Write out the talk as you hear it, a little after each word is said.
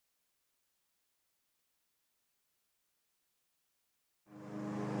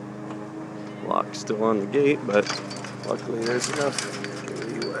truck still on the gate, but luckily there's enough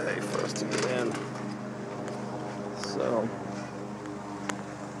leeway for us to get in. So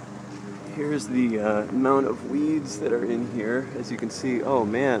here's the amount of weeds that are in here. As you can see, oh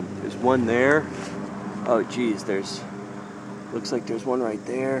man, there's one there. Oh geez, looks like there's one right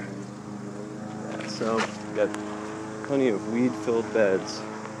there. Yeah, so got plenty of weed-filled beds.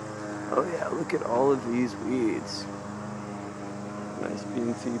 Oh yeah, look at all of these weeds. Nice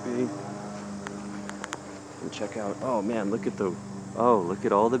bean teepee. And check out, oh man, look at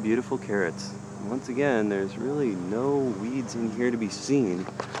all the beautiful carrots. Once again, there's really no weeds in here to be seen,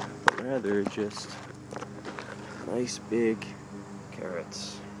 but rather just nice big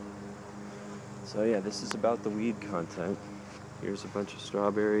carrots. So yeah, this is about the weed content. Here's a bunch of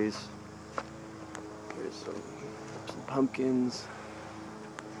strawberries. Here's some pumpkins.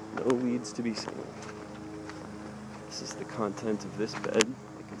 No weeds to be seen. This is the content of this bed.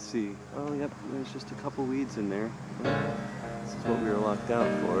 You can see, oh yep, there's just a couple weeds in there. This is what we were locked out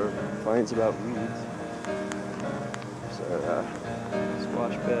for. Finds about weeds. There's our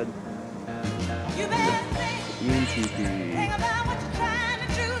squash bed. Bean teepee.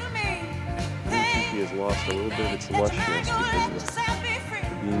 Teepee has lost a little bit of its lushness because the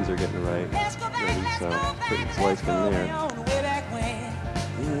beans are getting ready, so put its life in there.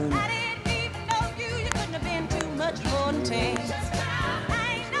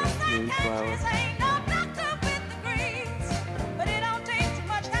 And flower.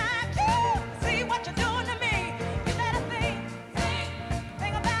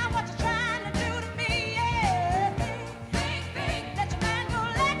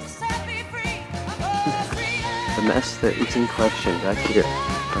 The mess that is in question back here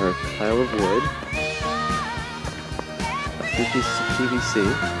are a pile of wood, a few pieces of PVC,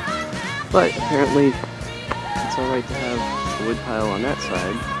 but apparently it's alright to have a wood pile on that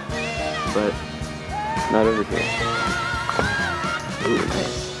side, but not over here. Ooh,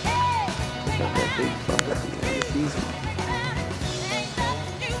 nice. Check out that big bucket. It's easy.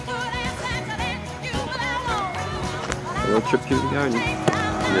 A little trip through the garden.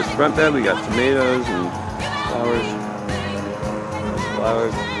 In this front bed we got tomatoes and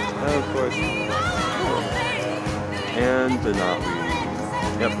flowers, and of course, and the knotweed.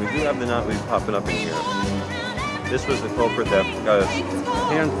 Yep, we do have the knotweed popping up in here. This was the culprit that got us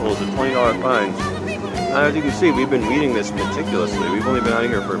handfuls of $20 fines. As you can see, we've been weeding this meticulously. We've only been out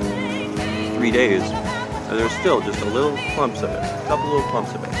here for 3 days, and there's still just a little clumps of it, a couple little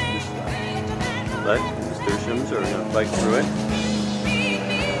clumps of it. Just let the nasturtiums are gonna fight through it.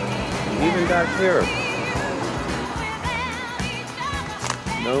 And even back here,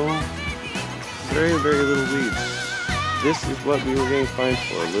 no, very, very little weeds. This is what we were getting fined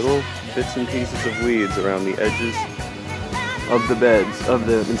for. Little bits and pieces of weeds around the edges of the beds, of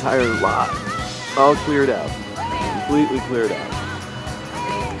the entire lot. All cleared out. Completely cleared out.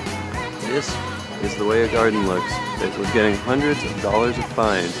 This is the way a garden looks. It was getting hundreds of dollars of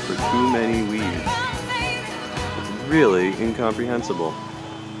fines for too many weeds. It's really incomprehensible.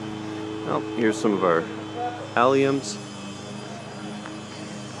 Well, here's some of our alliums.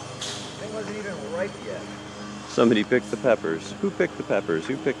 Yet. Somebody picked the peppers. Who picked the peppers?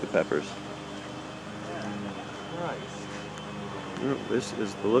 Who picked the peppers? Nice. Well, this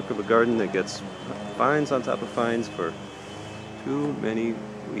is the look of a garden that gets fines on top of fines for too many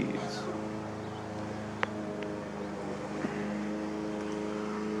weeds.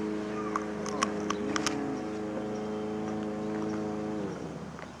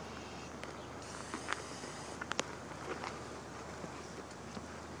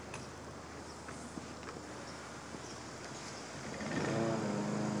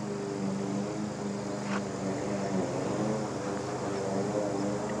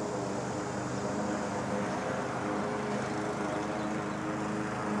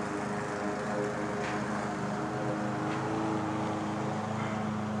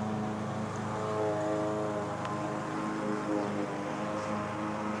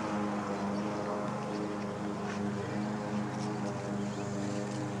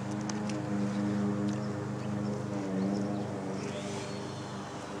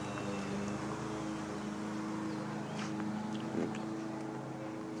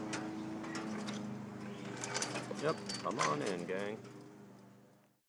 Yep, come on in, gang.